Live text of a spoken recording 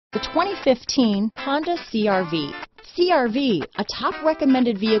The 2015 Honda CR-V. CR-V, a top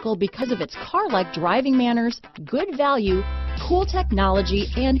recommended vehicle because of its car-like driving manners, good value, cool technology,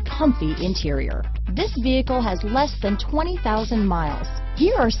 and comfy interior. This vehicle has less than 20,000 miles.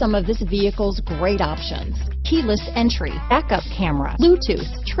 Here are some of this vehicle's great options: keyless entry, backup camera,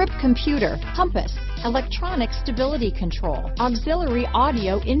 Bluetooth, trip computer, compass, electronic stability control, auxiliary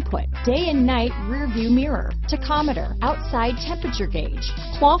audio input, day and night rear view mirror, tachometer, outside temperature gauge,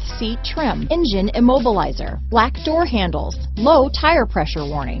 cloth seat trim, engine immobilizer, black door handles, low tire pressure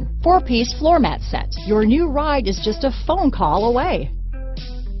warning, 4-piece floor mat set. Your new ride is just a phone call away.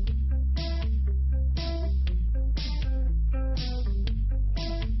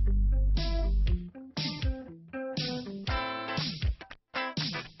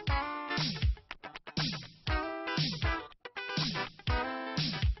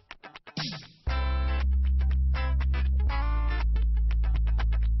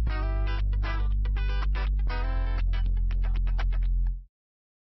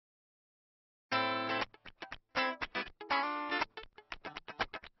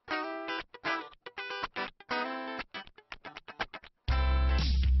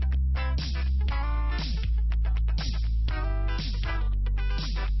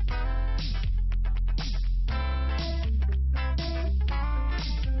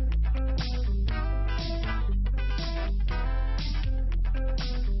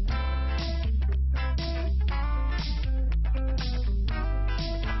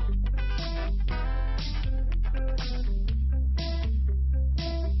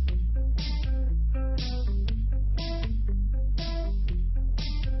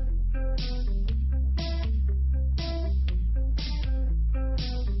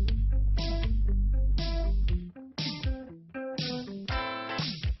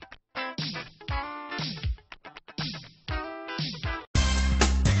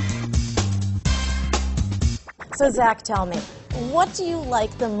 So Zach, tell me, what do you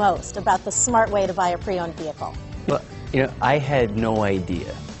like the most about the smart way to buy a pre-owned vehicle? Well, I had no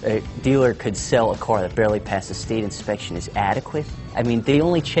idea a dealer could sell a car that barely passed the state inspection as adequate. I mean, they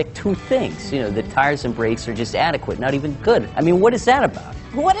only check 2 things. The tires and brakes are just adequate, not even good. I mean, what is that about?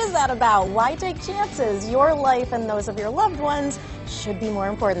 What is that about? Why take chances? Your life and those of your loved ones should be more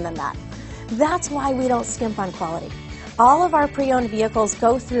important than that. That's why we don't skimp on quality. All of our pre-owned vehicles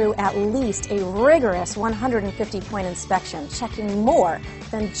go through at least a rigorous 150-point inspection, checking more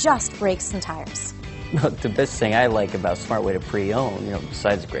than just brakes and tires. The best thing I like about Smart Way to Pre-Own,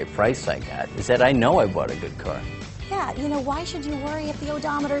 besides the great price I got, is that I know I bought a good car. Yeah, why should you worry if the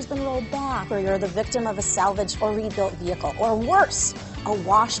odometer's been rolled back, or you're the victim of a salvaged or rebuilt vehicle, or worse, a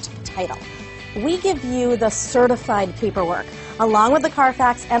washed title? We give you the certified paperwork, along with the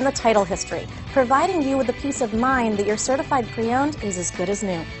Carfax and the title history, providing you with the peace of mind that your certified pre-owned is as good as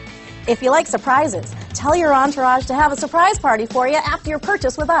new. If you like surprises, tell your entourage to have a surprise party for you after your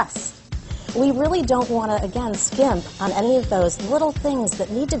purchase with us. We really don't want to, again, skimp on any of those little things that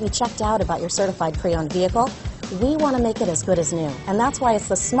need to be checked out about your certified pre-owned vehicle. We want to make it as good as new, and that's why it's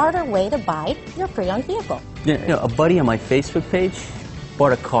the smarter way to buy your pre-owned vehicle. A buddy on my Facebook page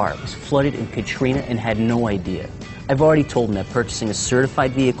bought a car, was flooded in Katrina, and had no idea. I've already told him that purchasing a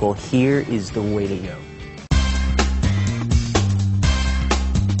certified vehicle here is the way to go.